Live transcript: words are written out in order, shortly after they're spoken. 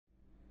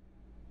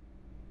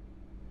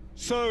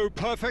So,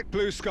 perfect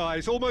blue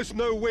skies, almost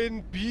no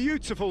wind,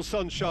 beautiful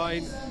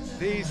sunshine.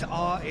 These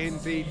are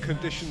indeed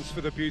conditions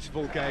for the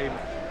beautiful game.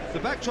 The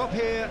backdrop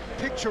here,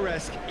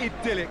 picturesque,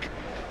 idyllic.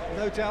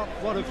 No doubt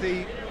one of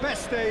the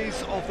best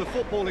days of the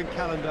footballing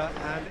calendar,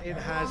 and it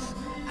has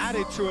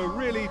added to a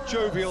really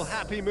jovial,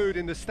 happy mood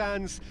in the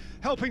stands,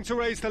 helping to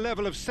raise the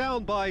level of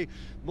sound by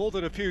more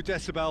than a few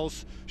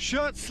decibels.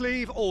 Shirt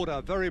sleeve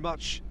order, very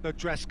much the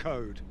dress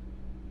code.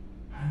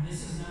 And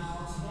this is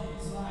now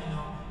today's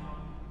lineup.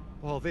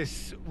 Well,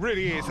 this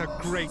really is a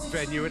great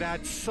venue. It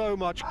adds so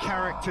much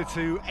character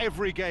to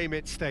every game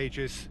it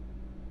stages.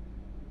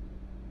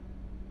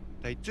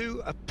 They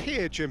do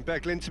appear, Jim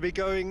Beglin, to be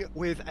going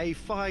with a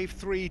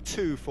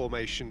 5-3-2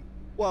 formation.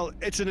 Well,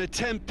 it's an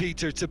attempt,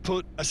 Peter, to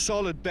put a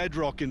solid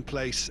bedrock in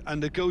place and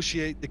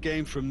negotiate the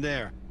game from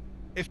there.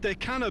 If they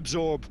can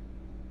absorb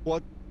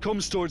what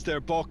comes towards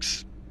their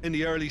box in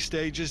the early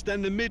stages,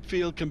 then the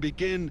midfield can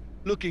begin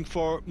looking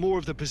for more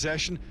of the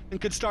possession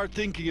and can start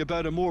thinking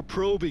about a more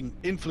probing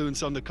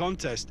influence on the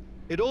contest.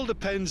 It all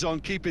depends on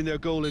keeping their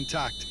goal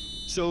intact,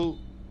 so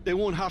they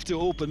won't have to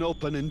open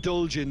up and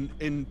indulge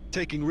in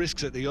taking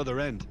risks at the other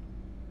end.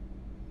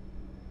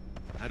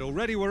 And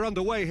already we're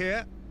underway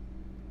here.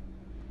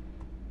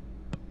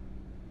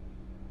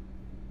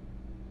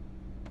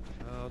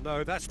 Oh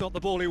no, that's not the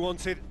ball he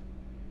wanted.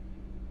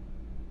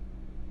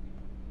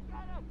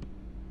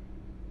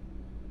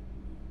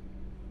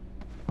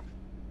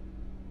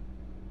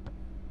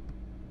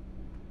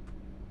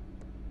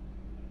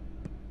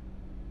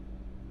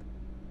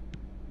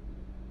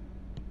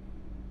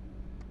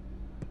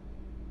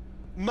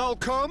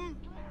 Malcolm,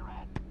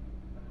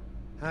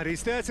 and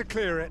he's there to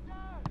clear it.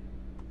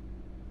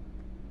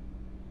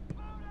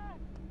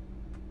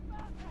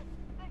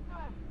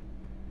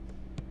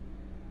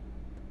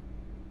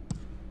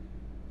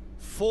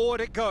 Forward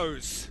it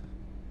goes.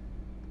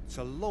 It's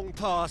a long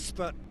pass,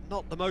 but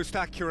not the most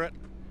accurate.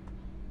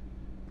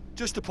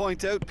 Just to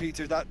point out,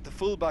 Peter, that the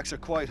fullbacks are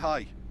quite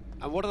high.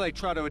 And what do they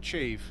try to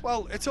achieve?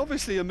 Well, it's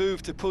obviously a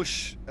move to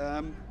push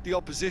the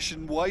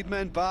opposition wide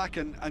men back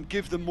and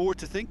give them more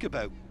to think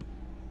about.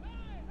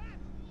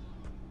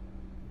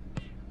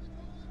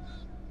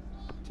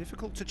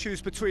 Difficult to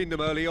choose between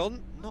them early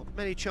on, not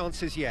many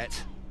chances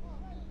yet.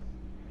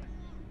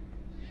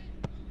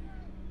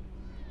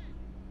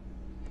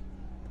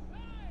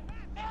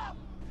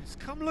 It's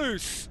come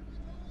loose,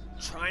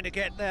 trying to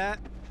get there.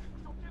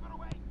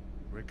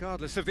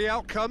 Regardless of the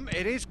outcome,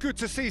 it is good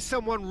to see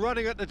someone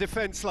running at the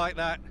defence like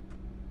that.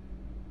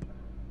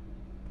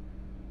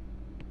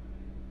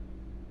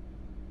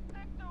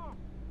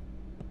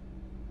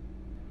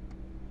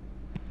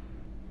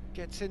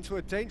 Gets into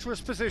a dangerous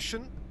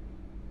position.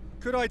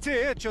 Good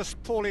idea,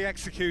 just poorly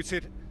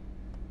executed.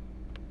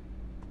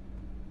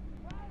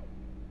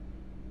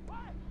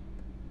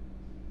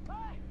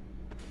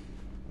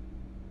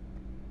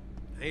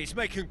 He's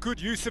making good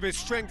use of his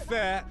strength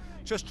there,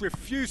 just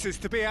refuses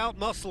to be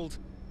out-muscled.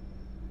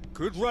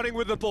 Good running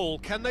with the ball,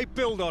 can they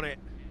build on it?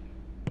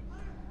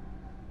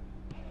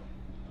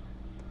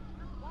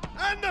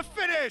 And the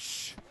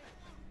finish!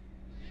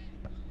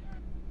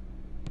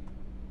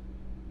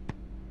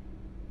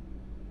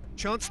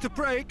 Chance to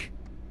break.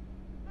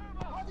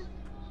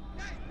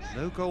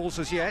 No goals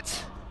as yet.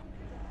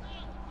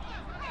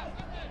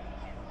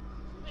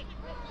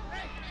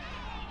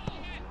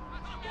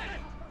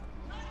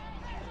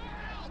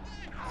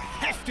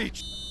 Hefty.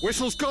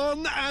 Whistle's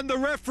gone and the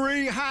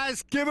referee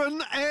has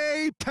given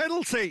a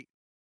penalty.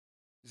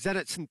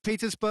 Zenit St.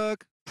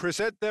 Petersburg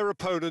present their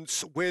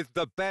opponents with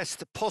the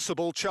best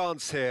possible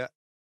chance here.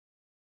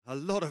 A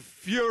lot of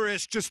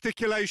furious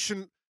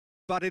gesticulation,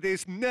 but it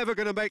is never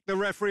going to make the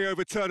referee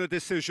overturn a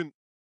decision.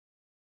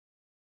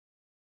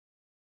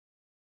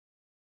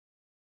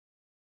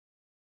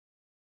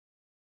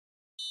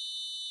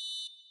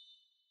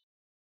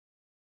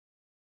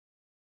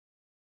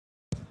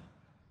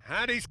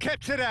 And he's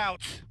kept it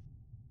out.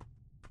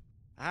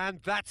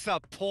 And that's a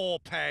poor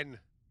pen.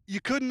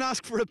 You couldn't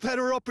ask for a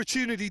better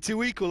opportunity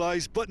to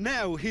equalise, but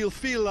now he'll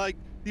feel like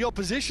the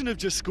opposition have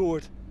just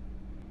scored.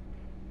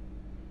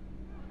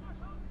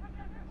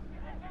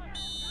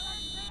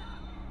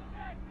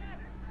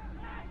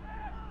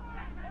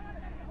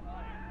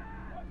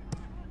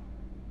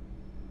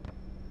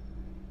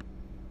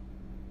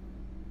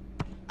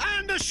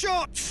 And a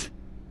shot!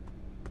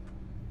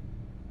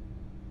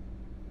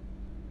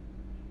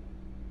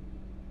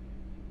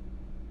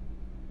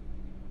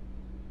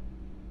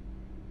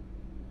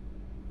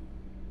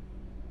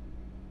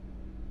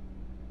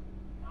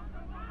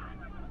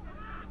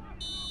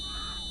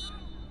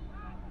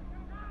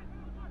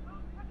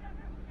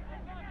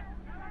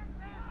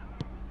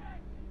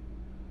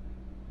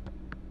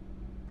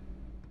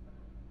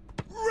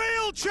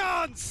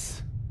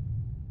 Chance!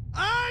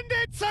 And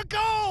it's a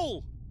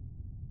goal!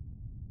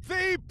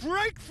 The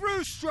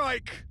breakthrough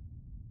strike!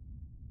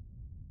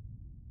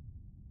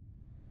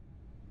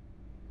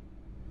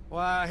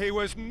 Well, he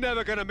was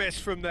never going to miss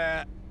from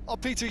there. Oh,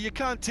 Peter, you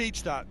can't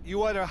teach that.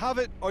 You either have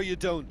it or you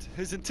don't.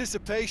 His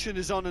anticipation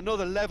is on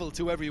another level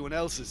to everyone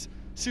else's.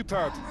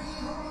 Superb. Today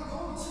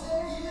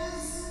is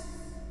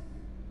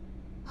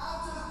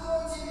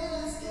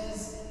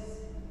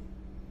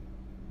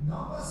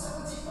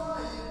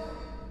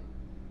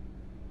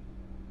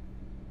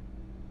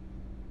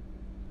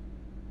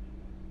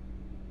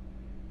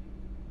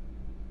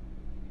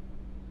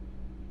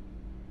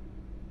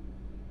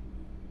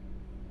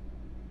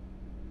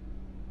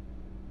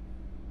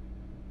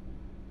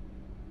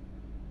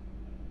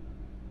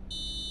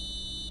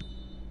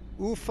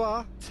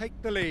Ufa take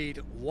the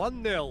lead,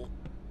 1-0.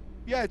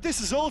 Yeah,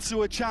 this is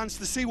also a chance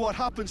to see what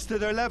happens to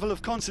their level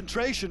of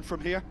concentration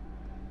from here.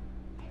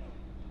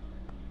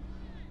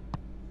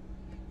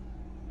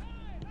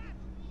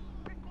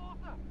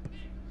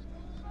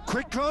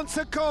 Quick glance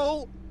at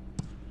goal.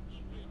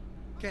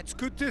 Gets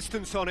good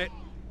distance on it.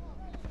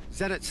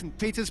 Zenit St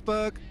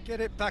Petersburg get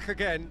it back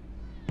again.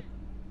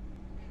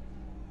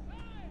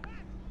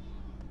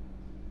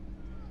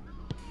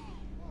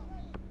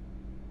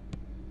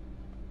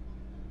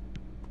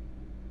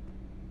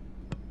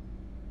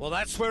 Well,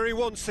 that's where he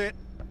wants it.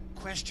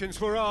 Questions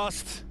were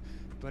asked,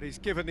 but he's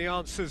given the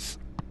answers.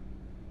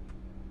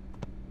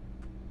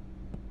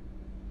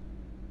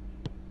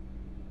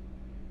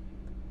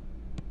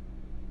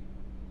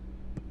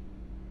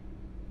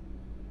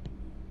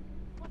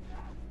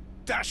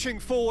 Dashing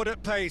forward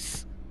at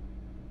pace.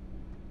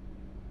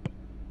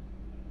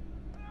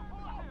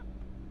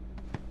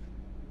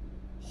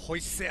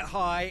 Hoists it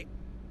high.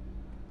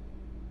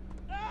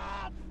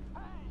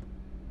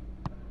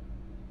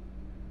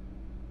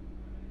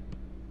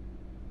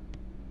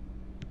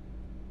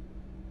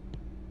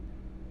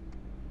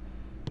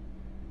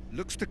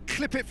 Looks to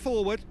clip it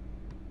forward.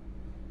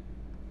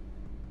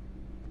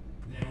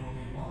 There will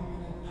be 1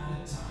 minute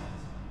at a time.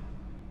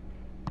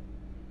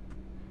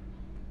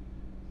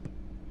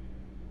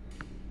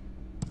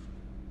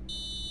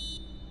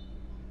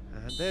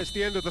 And there's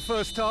the end of the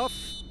first half.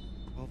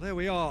 Well, there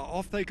we are.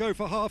 Off they go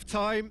for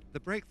half-time. The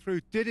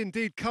breakthrough did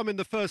indeed come in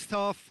the first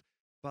half,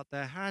 but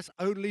there has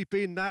only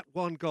been that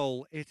one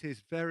goal. It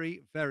is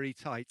very, very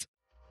tight.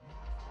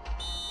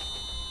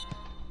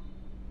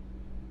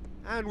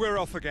 And we're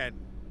off again.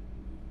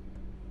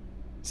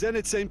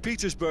 Zenit St.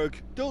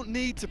 Petersburg don't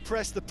need to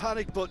press the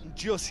panic button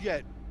just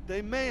yet.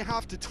 They may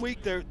have to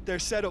tweak their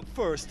setup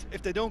first.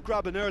 If they don't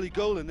grab an early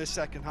goal in this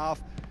second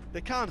half, they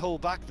can't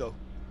hold back though.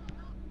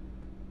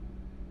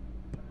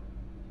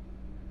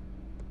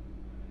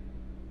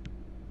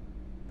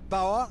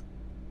 Bauer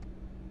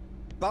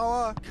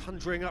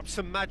conjuring up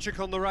some magic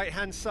on the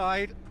right-hand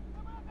side.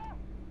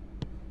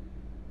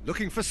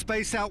 Looking for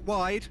space out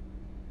wide.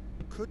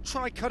 Could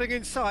try cutting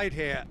inside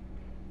here.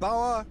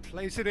 Bauer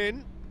plays it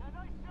in.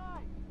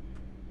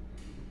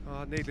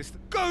 Oh, needless to...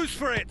 Goes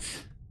for it!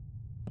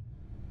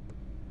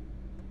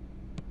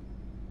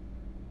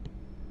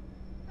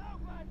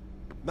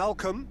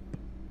 Malcolm.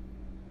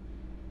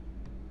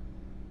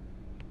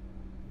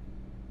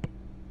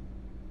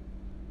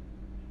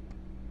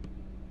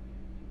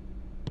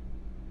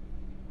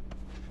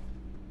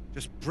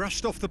 Just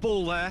brushed off the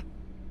ball there.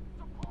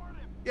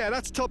 Yeah,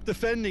 that's top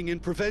defending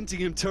and preventing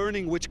him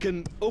turning, which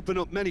can open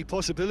up many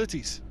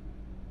possibilities.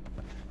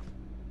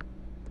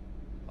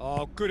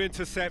 Oh, good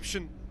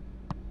interception.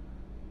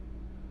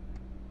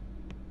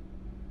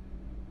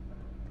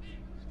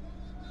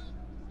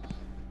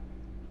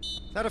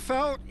 Is that a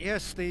foul?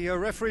 Yes, the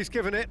referee's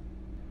given it.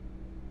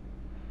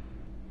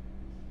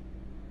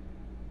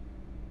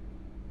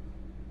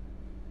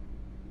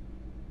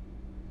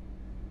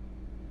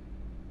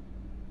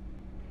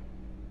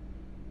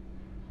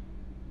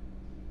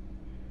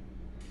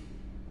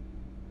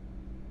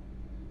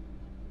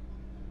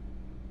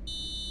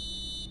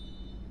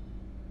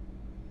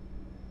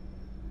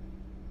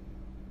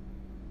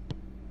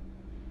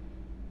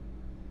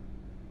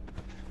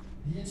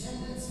 The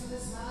attendance for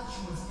this match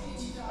was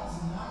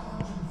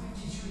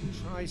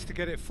 80,953. Tries to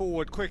get it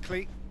forward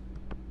quickly.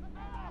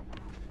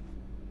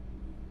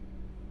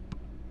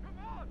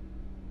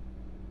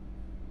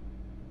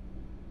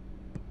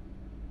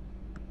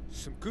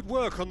 Some good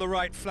work on the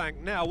right flank.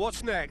 Now,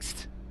 what's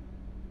next?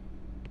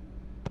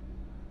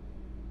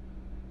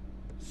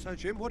 So,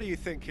 Jim, what are you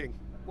thinking?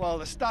 Well,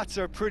 the stats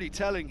are pretty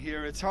telling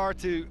here. It's hard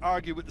to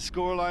argue with the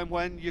scoreline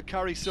when you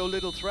carry so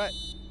little threat.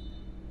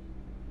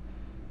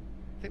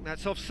 I think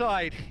that's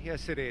offside.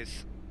 Yes, it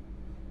is.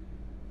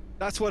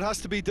 That's what has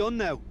to be done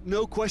now.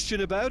 No question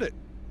about it.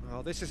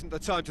 Well, this isn't the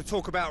time to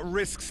talk about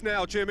risks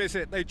now, Jim, is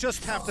it? They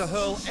just have to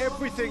hurl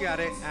everything at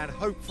it and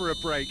hope for a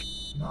break.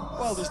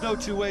 Well, there's no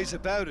two ways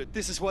about it.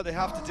 This is what they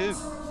have to do.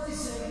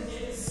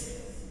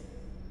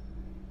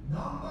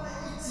 Number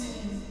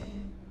 18.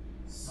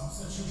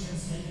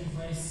 Substitutions taking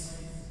place.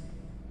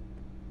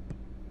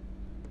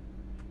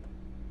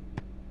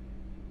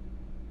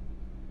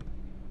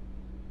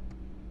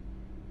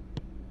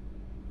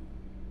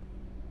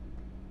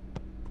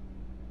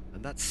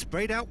 And that's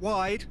sprayed out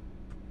wide.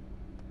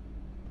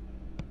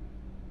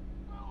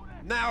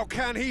 Now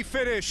can he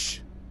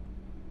finish?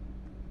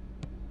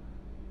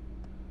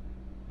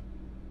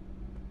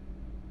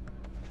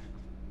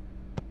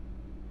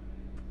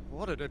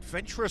 What an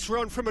adventurous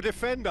run from a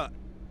defender.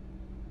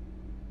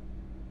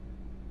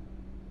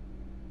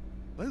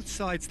 Both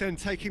sides then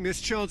taking this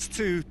chance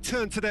to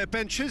turn to their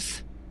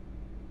benches.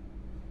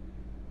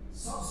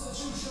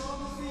 Substitution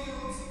on the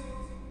field.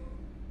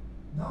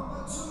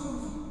 Number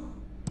 2.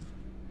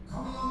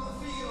 Coming on the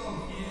field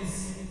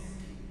is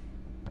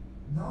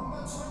number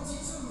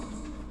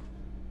 22.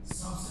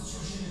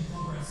 Substitution in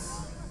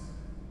progress.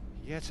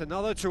 Yet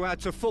another to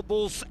add to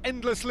football's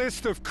endless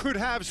list of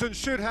could-haves and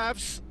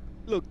should-haves.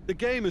 Look, the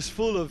game is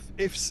full of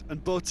ifs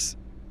and buts.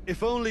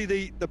 If only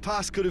the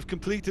pass could have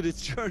completed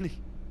its journey.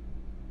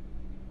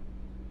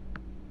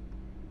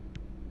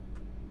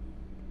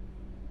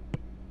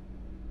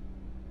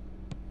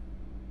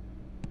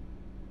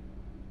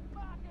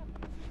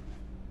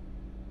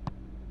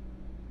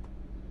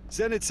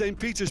 Zenit St.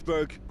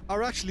 Petersburg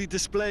are actually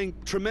displaying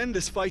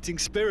tremendous fighting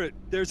spirit.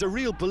 There's a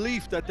real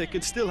belief that they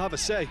can still have a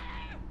say.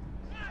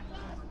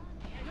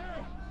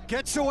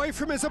 Gets away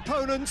from his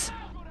opponents.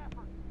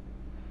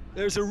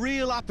 There's a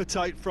real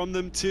appetite from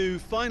them to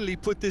finally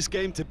put this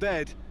game to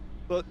bed,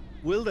 but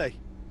will they?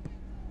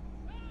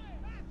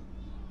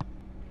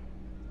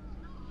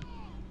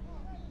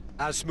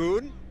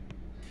 Azmoun.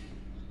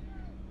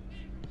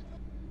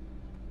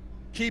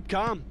 Keep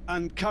calm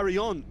and carry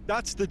on.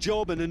 That's the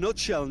job in a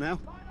nutshell now.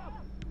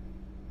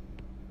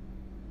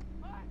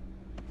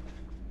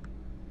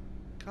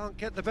 Can't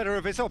get the better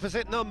of his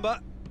opposite number.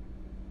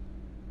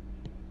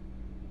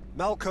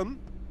 Malcolm.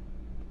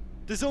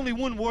 There's only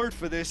one word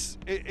for this.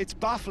 It's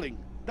baffling.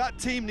 That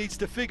team needs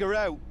to figure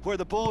out where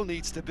the ball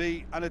needs to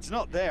be, and it's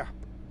not there.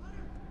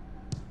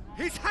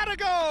 He's had a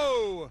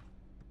go!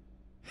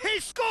 He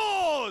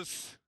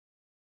scores!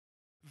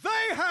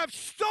 They have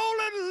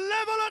stolen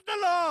level at the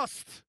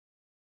last!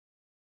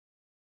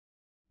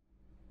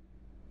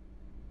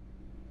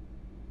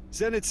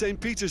 Zenit St.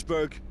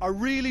 Petersburg are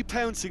really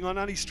pouncing on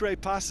any stray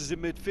passes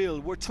in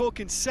midfield. We're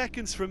talking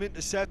seconds from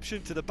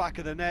interception to the back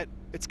of the net.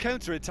 It's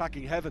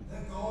counter-attacking heaven.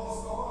 The goal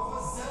scorer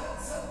for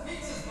Zenit St.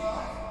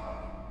 Petersburg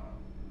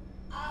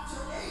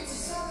after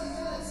 87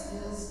 minutes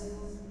is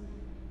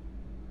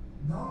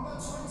number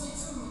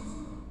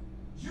 22,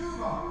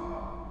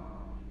 Yuba.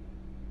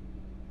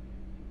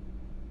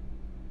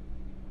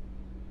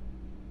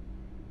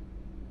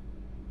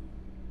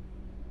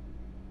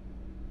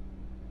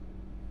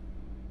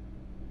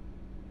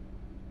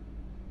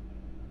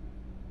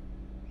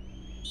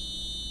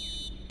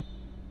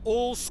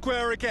 All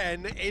square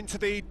again into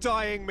the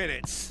dying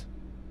minutes.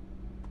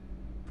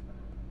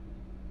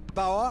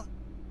 Bauer.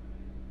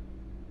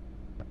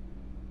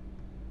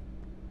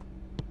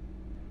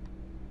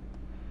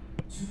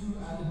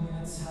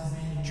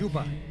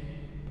 Juba.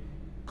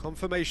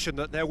 Confirmation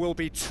that there will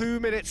be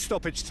 2 minutes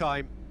stoppage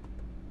time.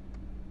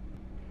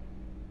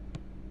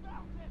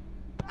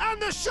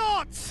 And the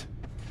shot!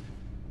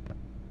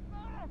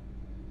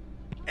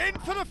 In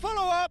for the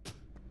follow-up!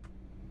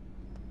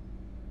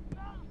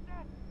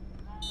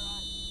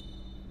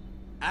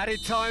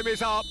 Added time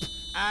is up,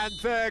 and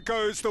there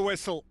goes the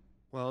whistle.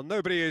 Well,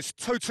 nobody is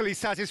totally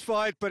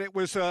satisfied, but it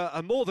was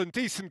a more than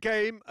decent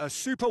game, a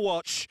super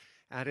watch,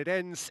 and it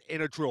ends in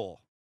a draw.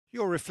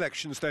 Your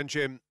reflections then,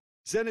 Jim?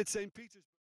 Zenit St. Petersburg.